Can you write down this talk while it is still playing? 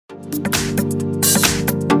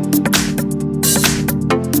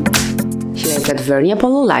Here I've got Vernee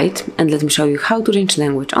Apollo Lite, and let me show you how to change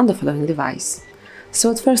language on the following device.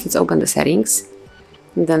 So at first let's open the settings,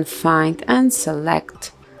 then find and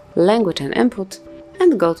select language and input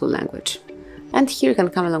and go to language. And here you can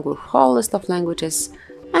come along with a whole list of languages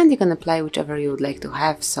and you can apply whichever you would like to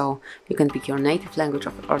have. So you can pick your native language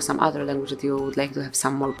or some other language that you would like to have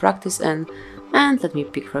some more practice in. And let me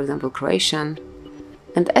pick, for example, Croatian.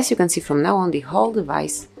 And as you can see, from now on the whole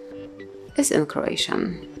device is in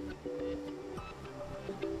Croatian.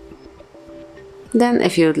 Then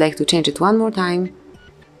if you would like to change it one more time,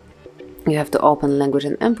 you have to open language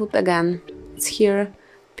and input again. It's here,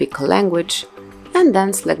 pick language, and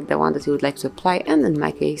then select the one that you would like to apply, and in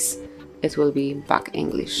my case it will be back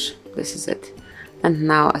English. This is it. And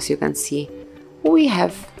now, as you can see, we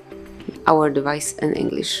have our device in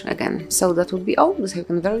English again. So that would be all. This how you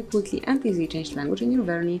can very quickly and easily change language in your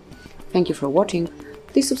Vernee. Thank you for watching.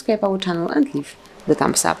 Please subscribe our channel and leave the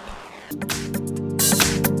thumbs up.